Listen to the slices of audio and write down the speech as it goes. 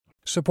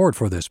Support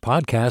for this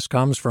podcast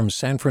comes from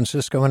San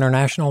Francisco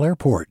International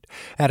Airport.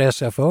 At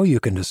SFO, you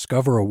can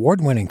discover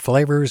award-winning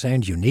flavors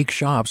and unique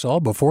shops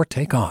all before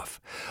takeoff.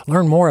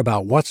 Learn more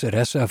about what's at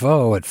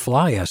SFO at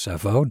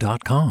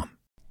flysfo.com.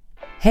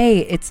 Hey,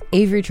 it's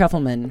Avery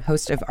Trufelman,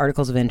 host of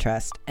Articles of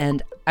Interest,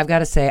 and I've got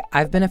to say,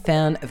 I've been a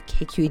fan of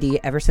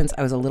KQED ever since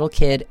I was a little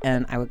kid,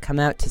 and I would come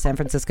out to San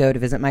Francisco to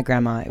visit my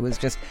grandma. It was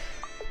just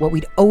what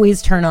we'd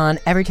always turn on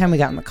every time we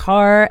got in the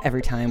car,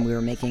 every time we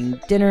were making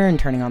dinner and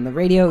turning on the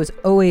radio. It was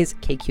always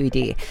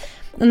KQED.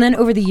 And then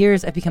over the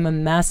years, I've become a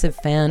massive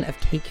fan of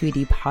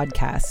KQED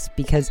podcasts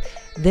because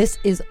this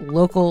is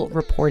local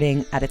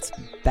reporting at its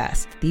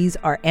best. These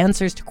are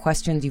answers to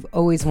questions you've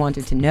always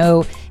wanted to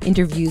know,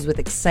 interviews with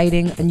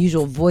exciting,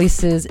 unusual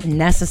voices,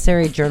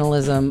 necessary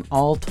journalism,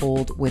 all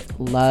told with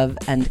love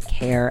and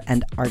care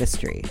and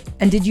artistry.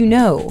 And did you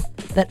know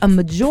that a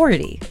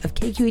majority of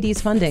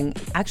KQED's funding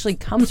actually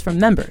comes from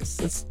members?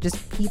 It's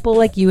just people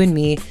like you and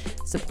me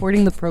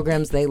supporting the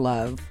programs they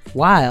love,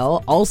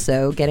 while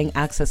also getting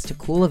access to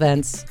cool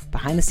events,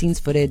 behind-the-scenes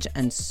footage,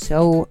 and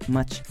so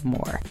much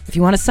more. If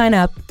you want to sign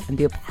up and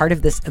be a part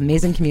of this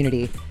amazing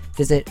community,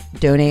 visit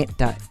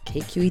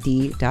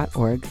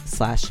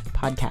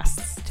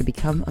donate.kqed.org/podcasts to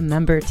become a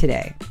member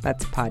today.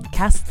 That's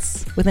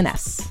podcasts with an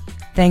S.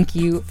 Thank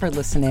you for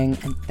listening,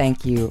 and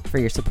thank you for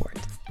your support.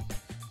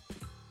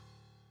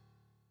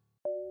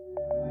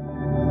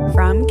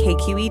 From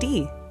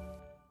KQED.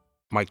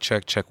 Mic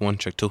check, check 1,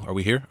 check 2. Are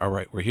we here? All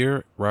right, we're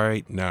here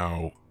right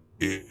now-ish.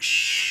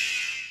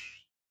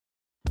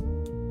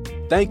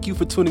 Thank you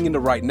for tuning in to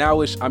Right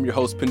Now-ish. I'm your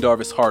host,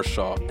 Pendarvis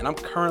Harshaw, and I'm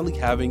currently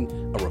having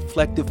a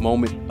reflective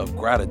moment of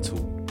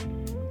gratitude.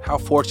 How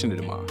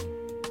fortunate am I?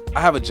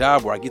 I have a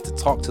job where I get to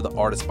talk to the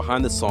artists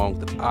behind the song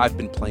that I've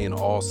been playing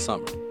all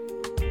summer.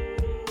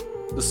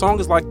 The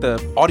song is like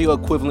the audio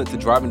equivalent to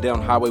driving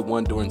down Highway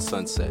 1 during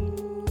sunset.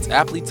 It's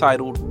aptly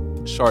titled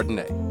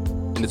Chardonnay,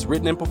 and it's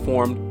written and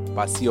performed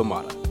by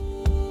Siomata.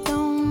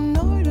 Don't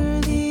order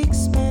the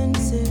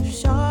expensive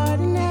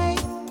Chardonnay.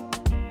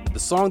 The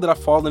song that I've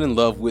fallen in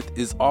love with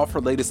is off her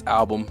latest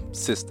album,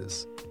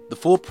 Sistas. The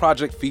full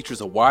project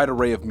features a wide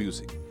array of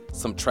music.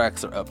 Some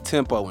tracks are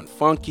up-tempo and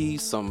funky,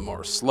 some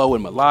are slow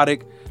and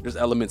melodic. There's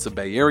elements of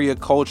Bay Area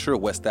culture,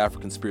 West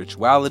African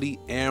spirituality,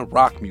 and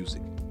rock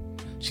music.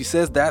 She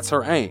says that's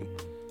her aim,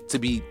 to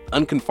be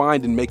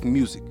unconfined in making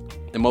music,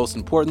 and most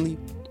importantly,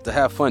 to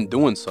have fun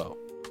doing so.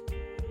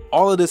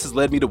 All of this has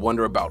led me to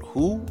wonder about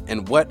who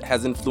and what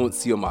has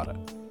influenced Siomata.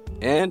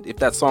 And if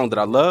that song that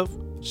I love,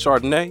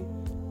 Chardonnay,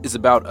 is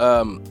about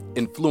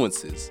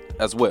influences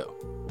as well.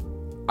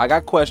 I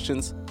got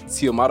questions,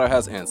 Siomata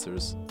has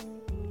answers.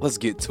 Let's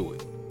get to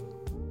it.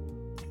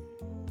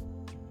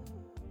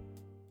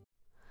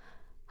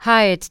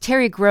 Hi, it's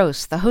Terry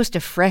Gross, the host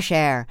of Fresh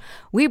Air.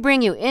 We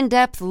bring you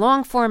in-depth,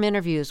 long-form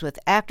interviews with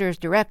actors,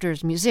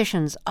 directors,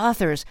 musicians,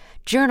 authors,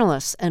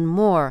 journalists, and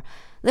more.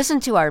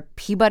 Listen to our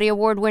Peabody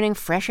Award-winning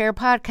Fresh Air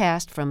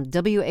podcast from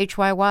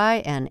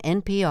WHYY and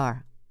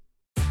NPR.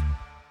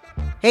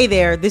 Hey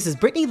there, this is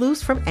Brittany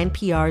Luce from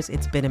NPR's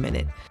It's Been a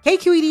Minute.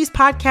 KQED's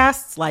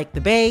podcasts like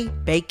The Bay,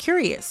 Bay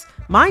Curious,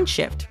 Mind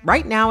Shift,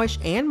 Right Now-ish,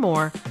 and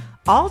more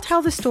all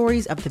tell the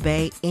stories of the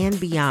Bay and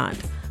beyond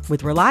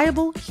with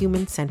reliable,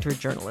 human-centered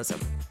journalism.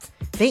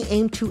 They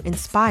aim to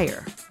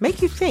inspire,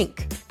 make you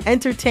think,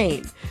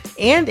 entertain,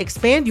 and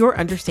expand your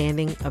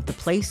understanding of the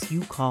place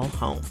you call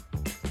home.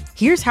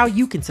 Here's how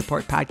you can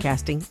support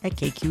podcasting at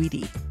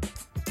KQED.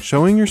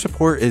 Showing your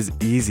support is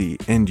easy,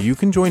 and you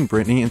can join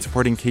Brittany in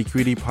supporting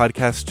KQED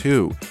podcasts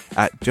too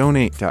at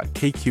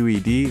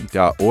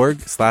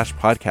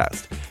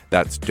donate.kqed.org/podcast.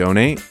 That's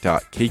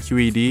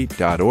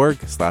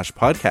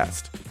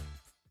donate.kqed.org/podcast.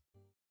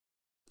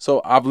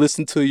 So I've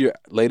listened to your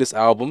latest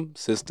album,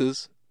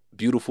 Sistas.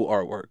 Beautiful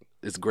artwork.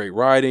 It's great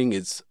writing.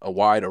 It's a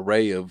wide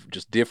array of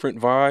just different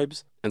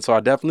vibes. And so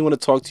I definitely want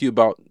to talk to you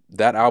about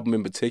that album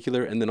in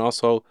particular, and then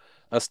also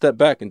a step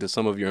back into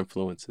some of your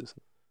influences.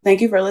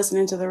 Thank you for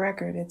listening to the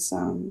record. It's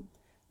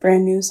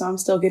brand new, so I'm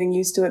still getting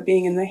used to it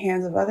being in the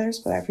hands of others,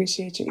 but I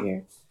appreciate your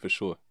ear. For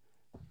sure.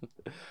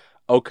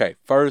 Okay,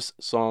 first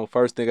thing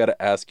I got to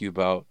ask you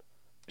about,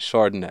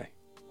 Chardonnay.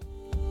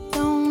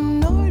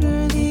 Don't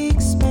order the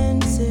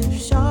expensive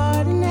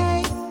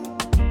Chardonnay.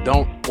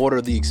 Don't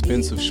order the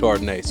expensive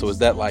Chardonnay. So is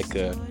that like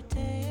a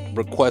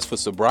request for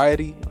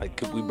sobriety? Like,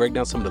 could we break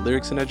down some of the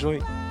lyrics in that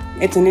joint?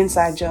 It's an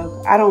inside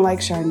joke. I don't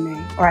like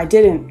Chardonnay, or I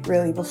didn't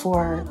really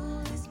before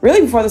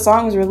the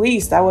song was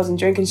released. I wasn't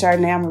drinking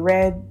Chardonnay. I'm a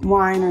red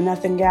wine or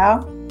nothing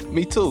gal.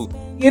 Me too.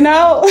 You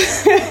know,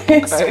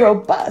 it's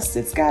robust.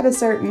 It's got a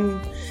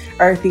certain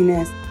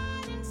earthiness.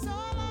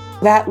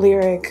 That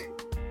lyric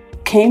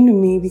came to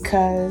me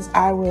because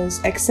I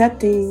was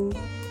accepting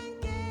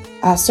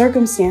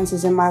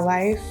circumstances in my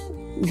life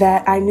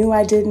that I knew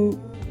I didn't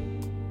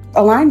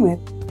align with.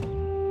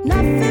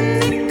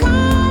 Nothing to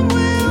come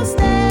will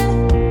stay.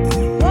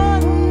 Oh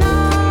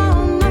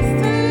no,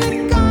 nothing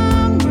to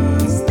come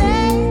will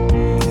stay.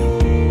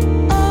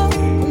 Oh,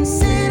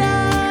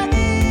 consider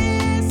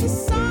this a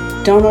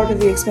song. Don't order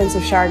the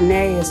expensive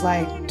Chardonnay is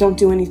like, don't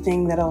do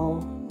anything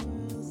that'll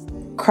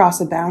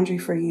cross a boundary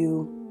for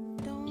you,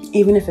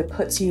 even if it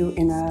puts you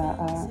in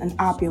an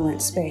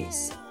opulent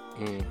space.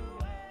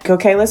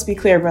 Okay, let's be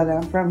clear, brother.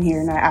 I'm from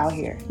here, not out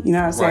here. You know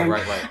what I'm saying?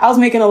 Right. I was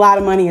making a lot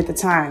of money at the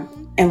time,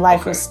 and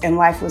life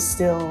was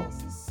still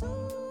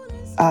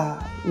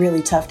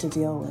really tough to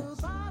deal with.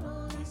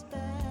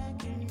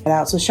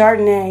 So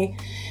Chardonnay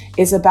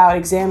is about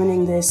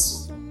examining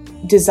this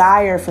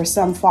desire for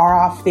some far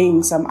off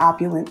thing, some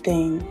opulent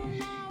thing,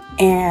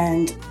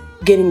 and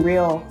getting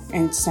real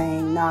and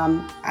saying,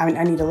 "Nah,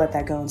 I need to let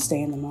that go and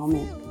stay in the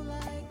moment."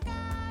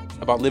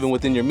 About living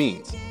within your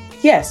means.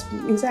 Yes,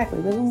 exactly.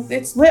 I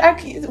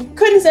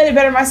couldn't have said it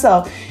better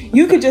myself.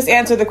 You could just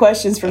answer the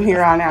questions from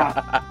here on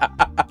out.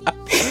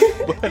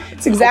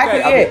 It's exactly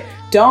it.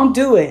 Don't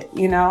do it,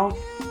 you know?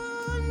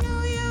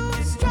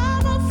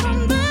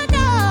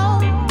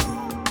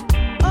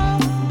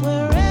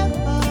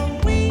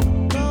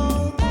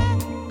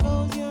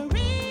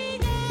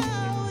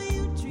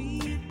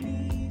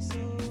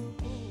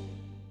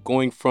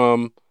 Going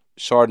from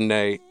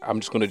Chardonnay, I'm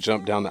just going to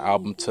jump down the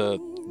album to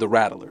The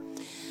Rattler.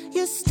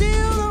 You're still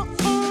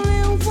the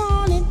only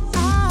one that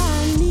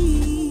I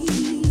need.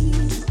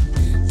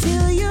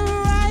 Till you're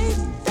right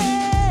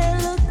there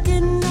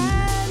looking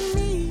at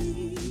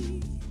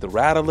me. The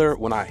Rattler,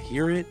 when I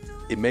hear it,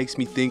 it makes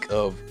me think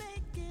of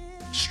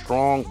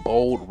strong,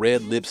 bold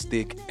red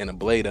lipstick and a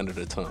blade under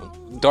the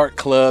tongue. Dark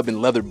club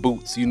and leather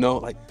boots, you know?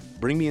 Like,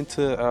 bring me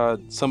into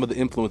some of the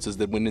influences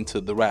that went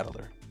into The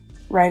Rattler.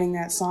 Writing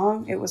that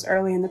song, it was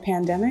early in the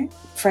pandemic.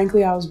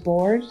 Frankly, I was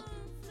bored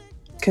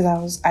because I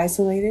was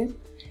isolated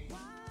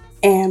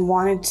and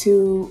wanted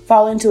to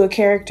fall into a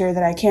character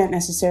that I can't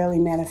necessarily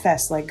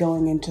manifest, like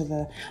going into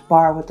the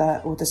bar with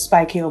the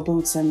spike heel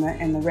boots and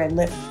the red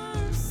lip.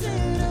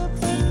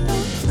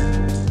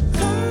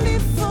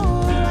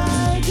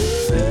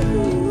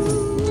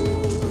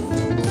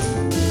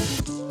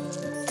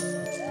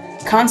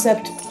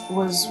 Concept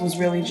was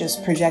really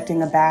just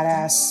projecting a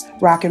badass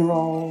rock and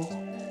roll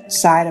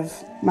side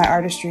of my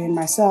artistry and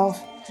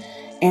myself,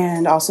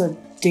 and also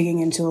digging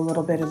into a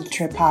little bit of the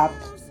trip hop,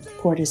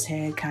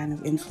 Portishead kind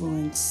of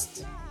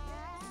influenced.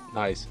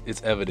 Nice,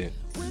 it's evident.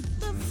 With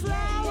the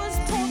flowers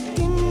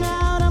poking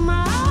out of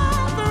my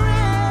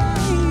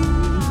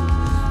brain.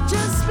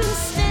 Just been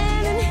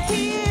standing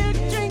here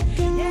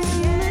drinking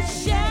in the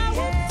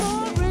shower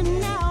for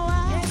an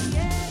hour.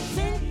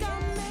 Think I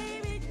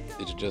maybe.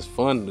 It's just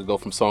fun to go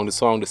from song to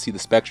song to see the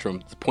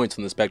spectrum, the points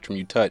on the spectrum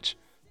you touch.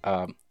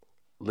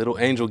 Little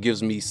Angel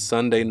gives me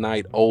Sunday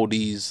night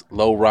oldies,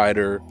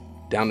 lowrider,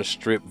 down the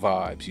strip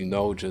vibes, you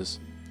know, just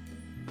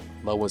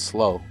low and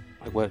slow.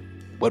 Like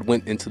what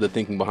went into the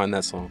thinking behind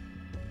that song?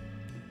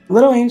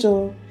 Little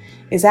Angel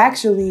is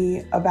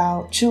actually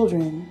about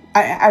children.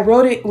 I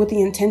wrote it with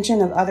the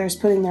intention of others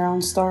putting their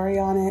own story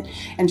on it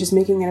and just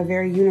making it a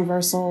very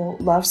universal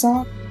love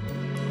song.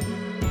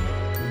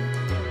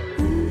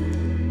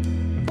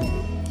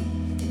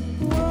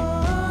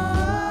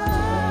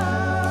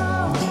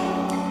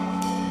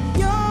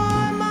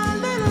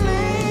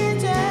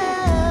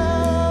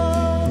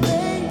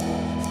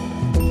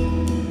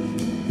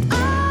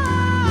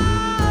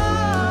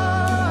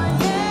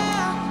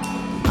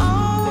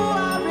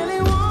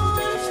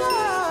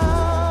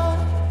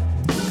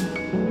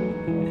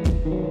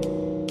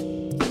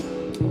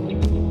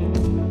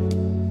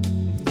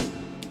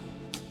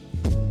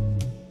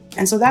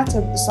 And so that's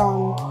a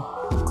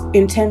song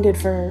intended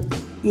for,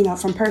 you know,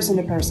 from person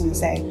to person to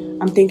say,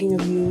 I'm thinking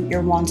of you,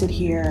 you're wanted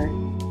here,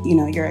 you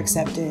know, you're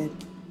accepted,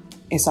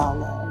 it's all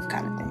love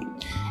kind of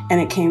thing. And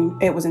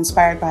it was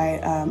inspired by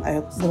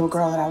a little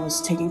girl that I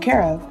was taking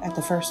care of at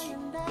the first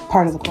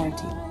part of the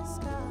quarantine.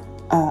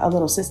 A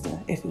little sister,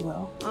 if you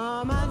will.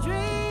 Are my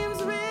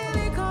dreams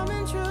really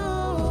coming true?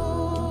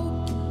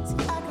 See,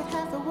 I could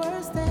have the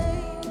worst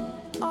day.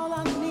 All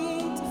I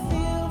need to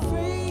feel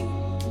free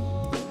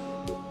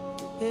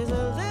is a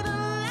little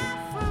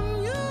laugh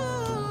from you.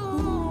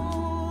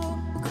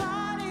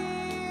 Caught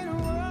in a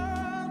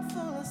world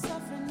full of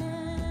suffering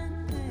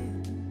and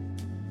pain.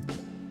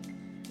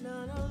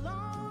 None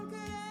alone could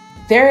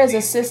ever. There is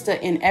a sister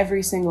in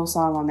every single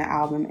song on the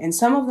album, and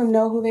some of them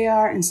know who they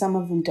are and some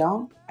of them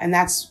don't. And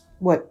that's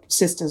what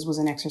Sistas was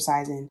an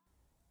exercise in.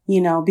 You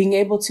know, being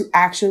able to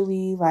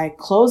actually like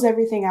close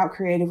everything out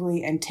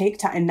creatively and take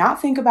time and not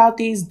think about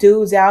these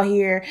dudes out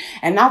here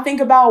and not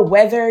think about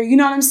whether, you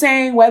know what I'm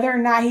saying, whether or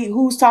not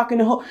who's talking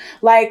to who.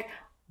 Like,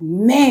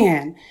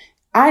 man,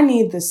 I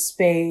need the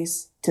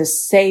space to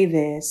say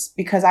this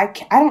because I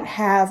don't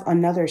have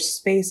another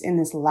space in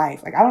this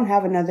life. Like, I don't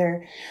have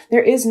another,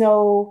 there's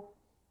no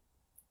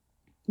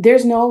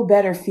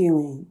better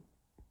feeling.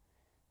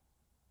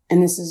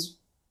 And this is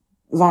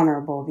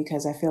vulnerable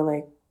because I feel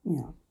like, you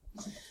know,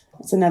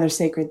 it's another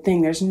sacred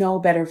thing. There's no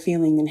better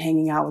feeling than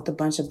hanging out with a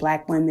bunch of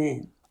Black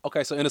women.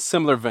 Okay, so in a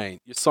similar vein,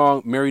 your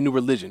song Marry New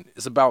Religion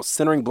is about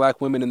centering Black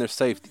women and their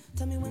safety.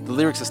 The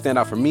lyrics that stand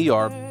out for me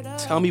are,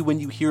 tell me when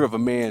you hear of a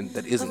man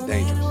that isn't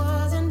dangerous.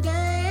 Wasn't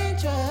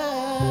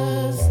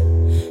dangerous.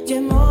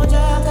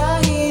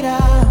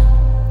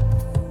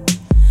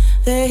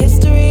 The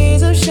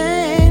histories of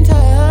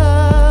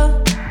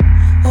Shanta.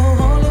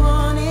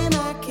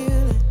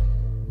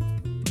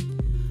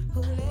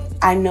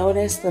 I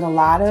noticed that a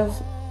lot of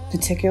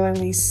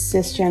particularly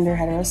cisgender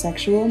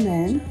heterosexual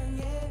men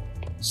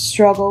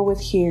struggle with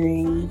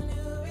hearing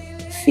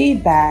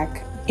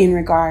feedback in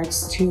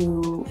regards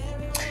to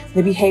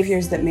the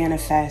behaviors that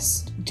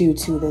manifest due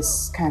to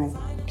this kind of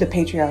the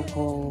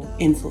patriarchal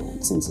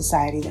influence in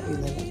society that we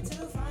live in.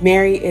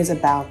 Mary is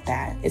about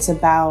that. It's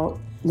about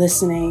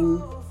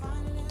listening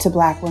to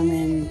Black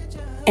women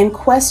and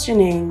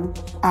questioning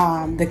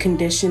the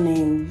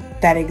conditioning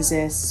that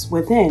exists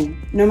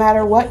within, no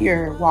matter what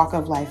your walk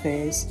of life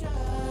is.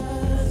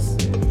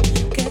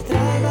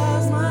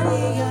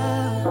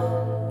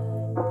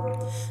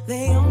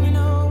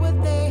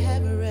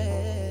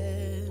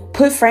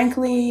 Put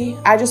frankly,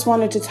 I just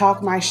wanted to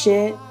talk my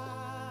shit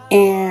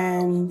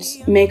and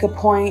make a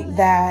point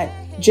that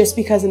just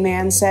because a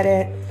man said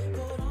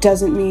it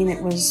doesn't mean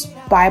it was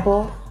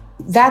Bible.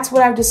 That's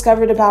what I've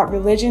discovered about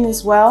religion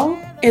as well,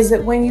 is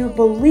that when you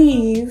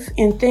believe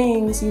in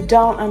things you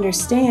don't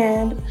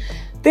understand,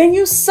 then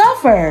you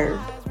suffer.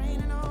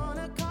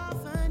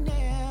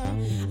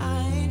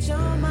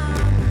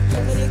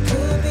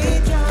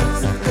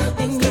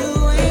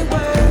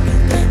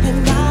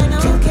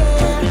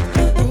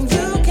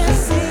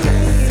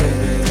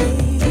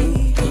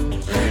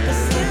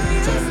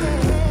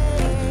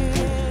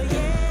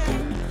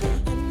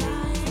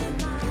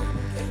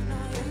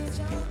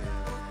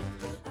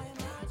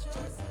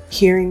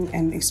 Hearing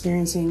and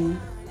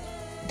experiencing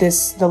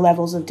the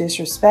levels of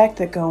disrespect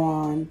that go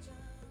on.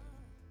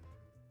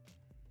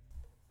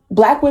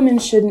 Black women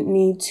shouldn't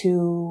need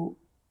to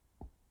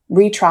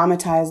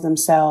re-traumatize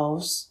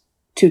themselves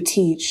to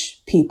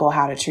teach people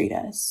how to treat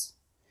us.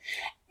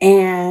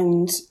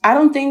 And I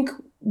don't think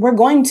we're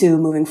going to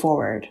moving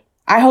forward.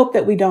 I hope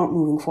that we don't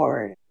moving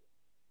forward.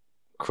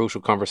 Crucial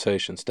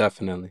conversations,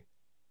 definitely.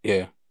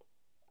 Yeah.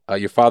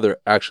 Your father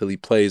actually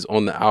plays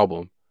on the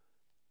album.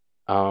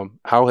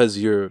 How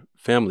has your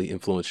family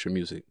influenced your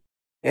music?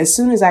 As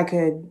soon as I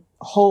could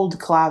hold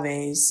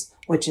claves,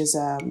 which is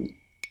an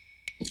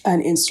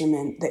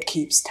instrument that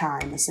keeps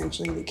time,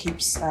 essentially, that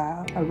keeps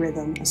a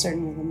rhythm, a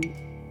certain rhythm,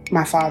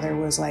 my father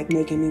was like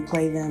making me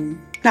play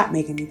them, not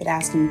making me, but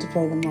asking me to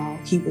play them while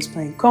he was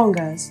playing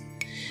congas,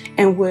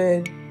 and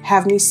would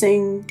have me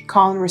sing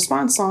call and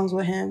response songs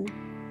with him,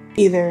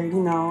 either,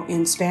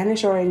 in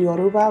Spanish or in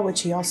Yoruba,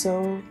 which he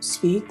also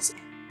speaks.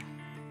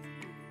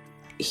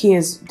 He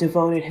has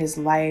devoted his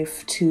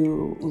life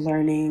to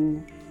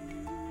learning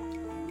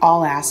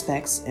all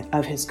aspects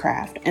of his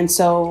craft. And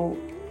so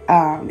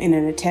in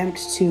an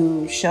attempt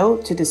to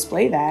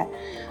display that,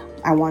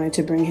 I wanted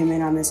to bring him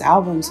in on this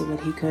album so that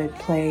he could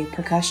play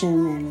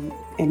percussion and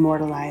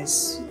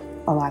immortalize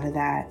a lot of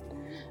that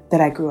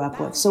I grew up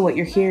with. So what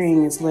you're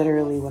hearing is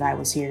literally what I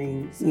was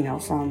hearing,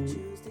 from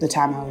the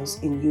time I was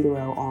in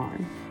utero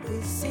on.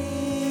 We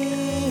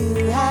see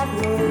you have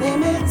no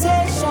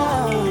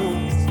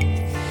limitations.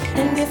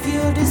 And if you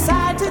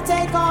decide to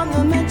take on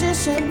the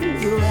magician,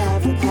 you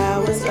have the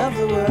powers of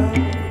the world.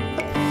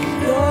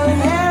 Your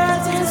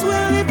inheritance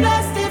will be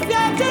blessed if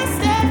you're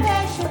just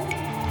patient.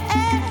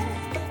 And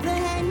the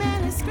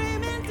hangman is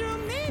screaming through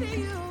me to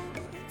you,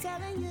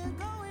 telling you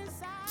go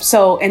inside.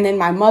 So, and then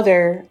my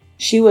mother,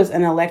 she was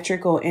an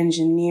electrical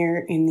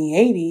engineer in the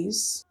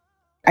 80s.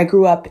 I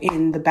grew up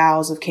in the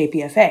bowels of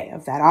KPFA,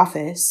 of that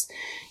office,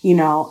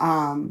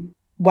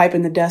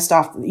 wiping the dust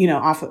off,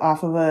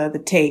 off of the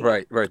tape.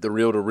 Right. The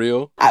reel to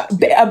reel.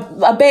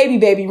 A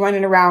baby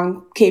running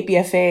around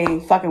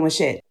KPFA fucking with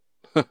shit.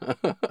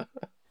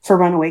 For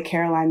Runaway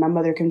Caroline, my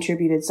mother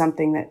contributed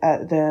something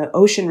that the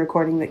ocean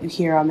recording that you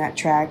hear on that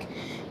track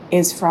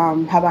is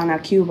from Havana,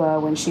 Cuba,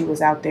 when she was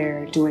out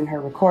there doing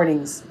her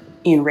recordings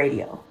in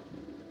radio.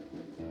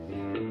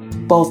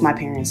 Both my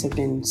parents have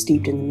been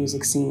steeped in the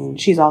music scene.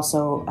 She's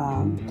also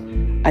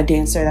a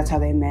dancer. That's how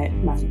they met.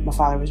 My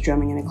father was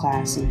drumming in a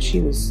class and she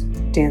was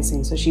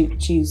dancing. So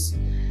she's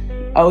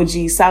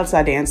OG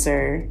salsa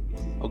dancer.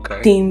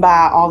 Okay.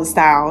 Timba, all the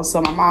styles.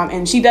 So my mom,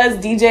 and she does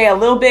DJ a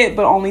little bit,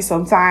 but only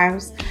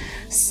sometimes.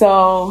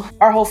 So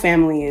our whole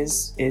family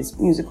is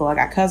musical. I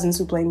got cousins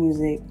who play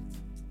music.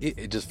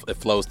 It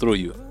flows through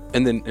you.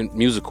 And then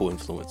musical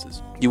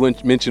influences. You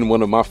mentioned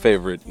one of my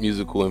favorite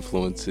musical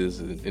influences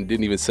and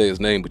didn't even say his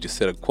name, but you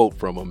said a quote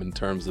from him in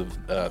terms of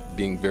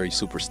being very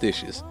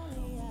superstitious.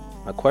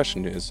 My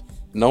question is,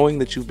 knowing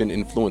that you've been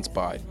influenced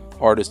by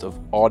artists of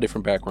all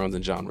different backgrounds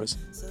and genres,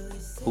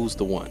 who's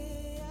the one?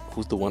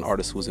 Who's the one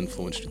artist who's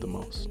influenced you the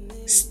most?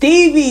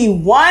 Stevie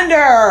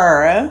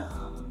Wonder!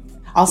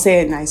 I'll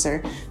say it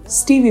nicer.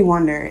 Stevie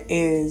Wonder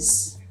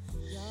is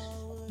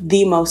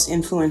the most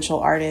influential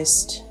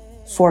artist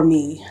for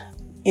me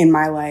in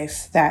my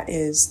life. That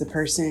is the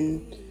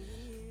person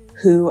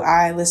who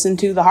I listen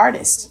to the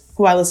hardest,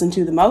 who I listen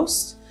to the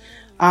most,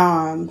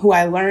 who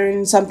I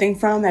learn something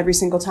from every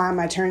single time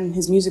I turn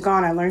his music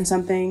on. I learn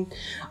something.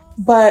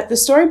 But the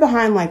story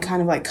behind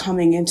kind of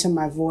coming into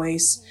my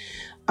voice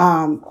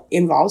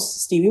involves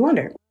Stevie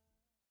Wonder.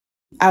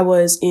 I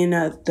was in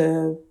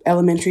the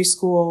elementary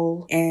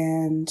school,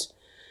 and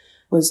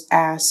was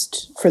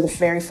asked for the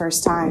very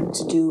first time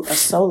to do a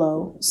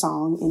solo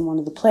song in one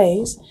of the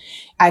plays,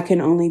 I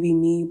Can Only Be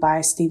Me by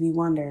Stevie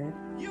Wonder.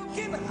 You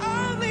can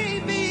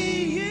only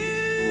be you.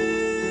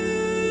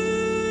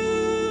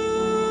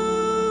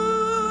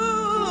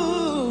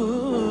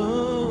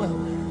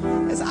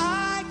 As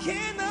I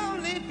can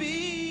only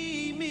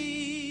be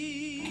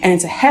me. And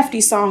it's a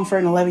hefty song for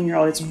an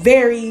 11-year-old. It's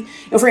very,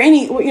 for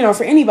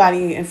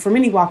anybody and from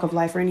any walk of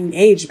life or any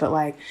age, but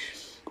like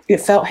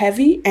it felt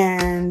heavy.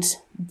 And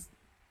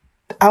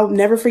I'll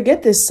never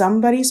forget this.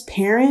 Somebody's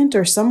parent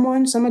or some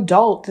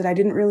adult that I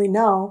didn't really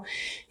know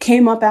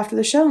came up after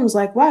the show and was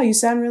like, wow, you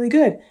sound really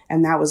good.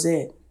 And that was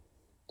it.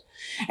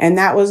 And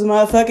that was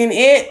motherfucking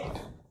it.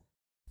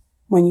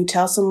 When you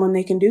tell someone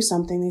they can do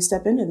something, they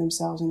step into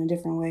themselves in a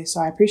different way.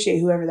 So I appreciate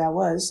whoever that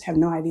was. Have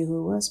no idea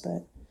who it was,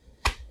 but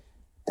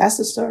that's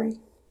the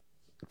story.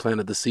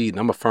 Planted the seed. And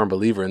I'm a firm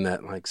believer in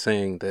that, like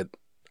saying that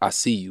I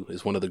see you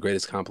is one of the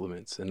greatest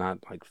compliments, and not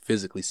like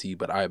physically see,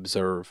 but I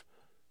observe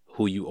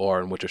who you are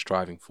and what you're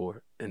striving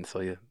for. And so,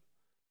 yeah,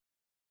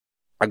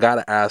 I got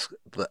to ask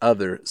the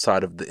other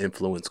side of the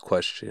influence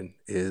question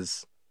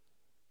is,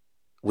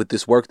 with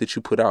this work that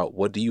you put out,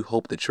 what do you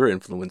hope that your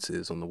influence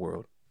is on the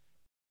world?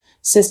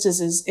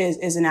 Sistas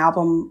is an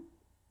album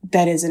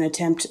that is an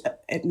attempt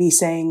at me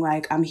saying,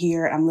 like, I'm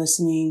here, I'm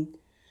listening.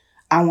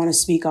 I want to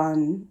speak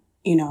on,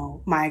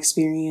 my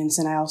experience,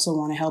 and I also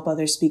want to help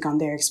others speak on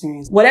their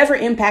experience. Whatever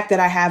impact that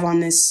I have on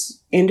this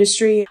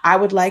industry, I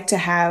would like to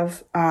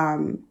have,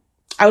 I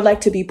would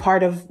like to be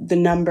part of the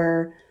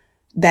number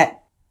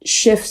that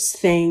shifts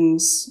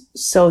things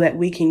so that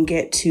we can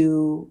get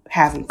to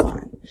having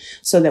fun,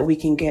 so that we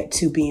can get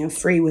to being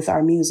free with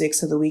our music,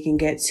 so that we can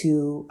get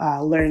to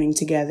learning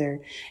together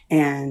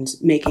and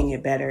making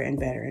it better and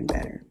better and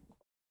better.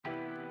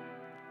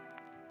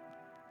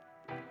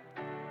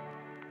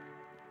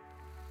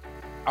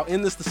 I'll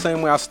end this the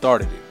same way I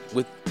started it,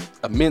 with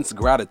immense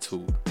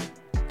gratitude.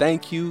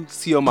 Thank you,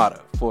 Xiomara,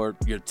 for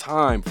your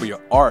time, for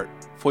your art,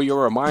 for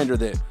your reminder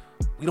that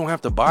you don't have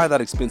to buy that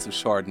expensive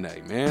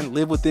Chardonnay, man.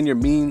 Live within your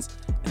means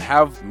and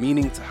have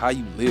meaning to how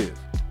you live,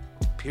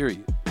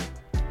 period.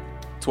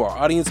 To our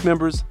audience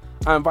members,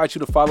 I invite you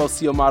to follow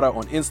Xiomara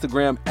on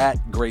Instagram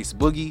at Grace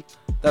Boogie.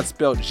 That's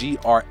spelled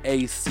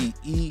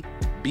GraceBoogie.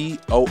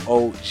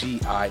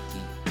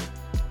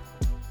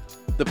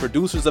 The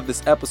producers of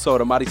this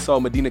episode are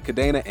Marisol Medina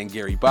Cadena and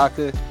Gary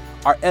Baca.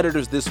 Our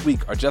editors this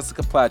week are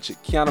Jessica Platchett,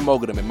 Kiana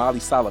Mogadam, and Molly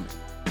Solomon.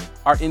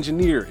 Our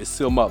engineer is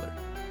Sil Muller.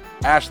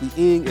 Ashley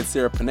Ng and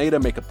Sarah Pineda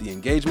make up the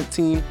engagement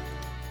team.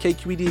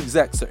 KQED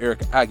execs are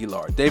Erica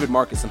Aguilar, David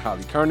Marcus, and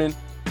Holly Kernan.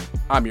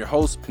 I'm your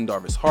host,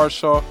 Pendarvis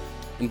Harshaw,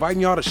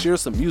 inviting y'all to share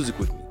some music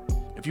with me.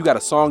 If you got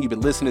a song you've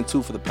been listening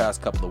to for the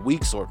past couple of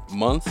weeks or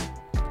months,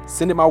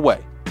 send it my way.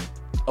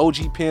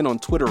 OGPen on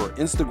Twitter or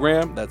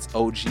Instagram, that's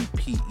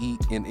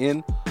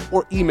OGPENN,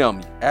 or email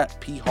me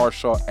at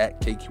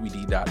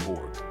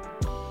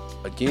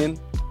pharshaw@kqed.org. Again,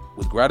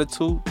 with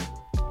gratitude,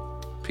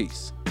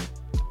 peace.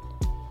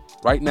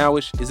 Right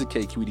Nowish is a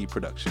KQED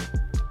production.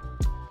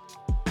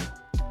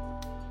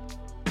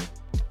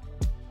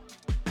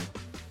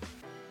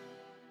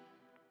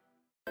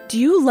 Do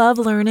you love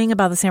learning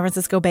about the San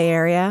Francisco Bay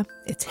Area,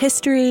 its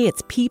history,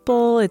 its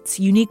people, its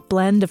unique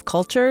blend of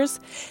cultures?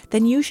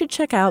 Then you should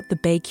check out the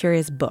Bay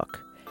Curious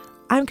book.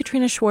 I'm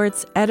Katrina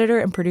Schwartz, editor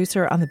and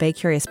producer on the Bay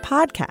Curious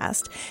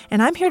podcast,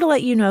 and I'm here to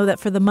let you know that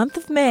for the month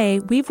of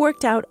May, we've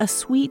worked out a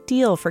sweet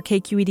deal for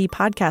KQED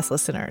podcast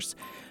listeners.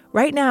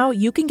 Right now,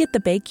 you can get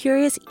the Bay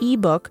Curious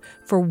ebook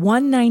for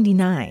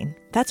 $1.99.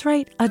 That's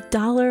right,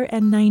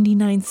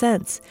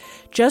 $1.99.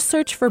 Just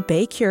search for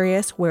Bay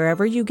Curious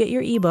wherever you get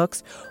your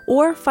ebooks,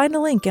 or find a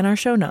link in our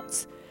show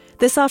notes.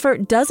 This offer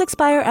does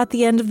expire at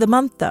the end of the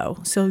month, though,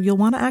 so you'll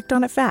want to act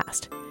on it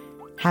fast.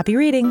 Happy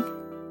reading!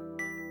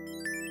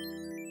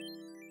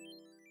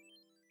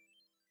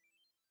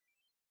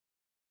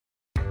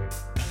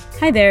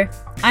 Hi there,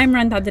 I'm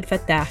Randa Abdel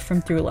Fattah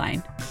from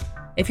Throughline.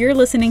 If you're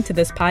listening to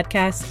this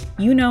podcast,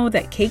 you know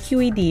that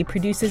KQED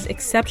produces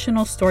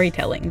exceptional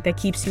storytelling that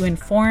keeps you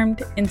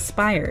informed,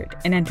 inspired,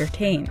 and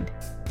entertained.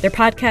 Their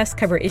podcasts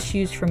cover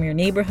issues from your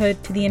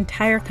neighborhood to the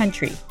entire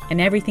country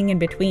and everything in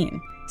between.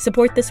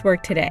 Support this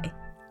work today.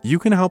 You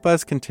can help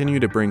us continue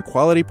to bring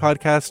quality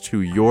podcasts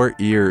to your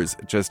ears.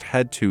 Just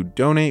head to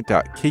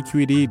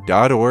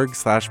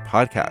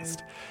donate.kqed.org/podcast.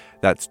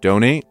 That's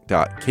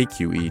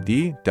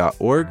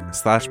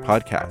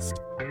donate.kqed.org/podcast.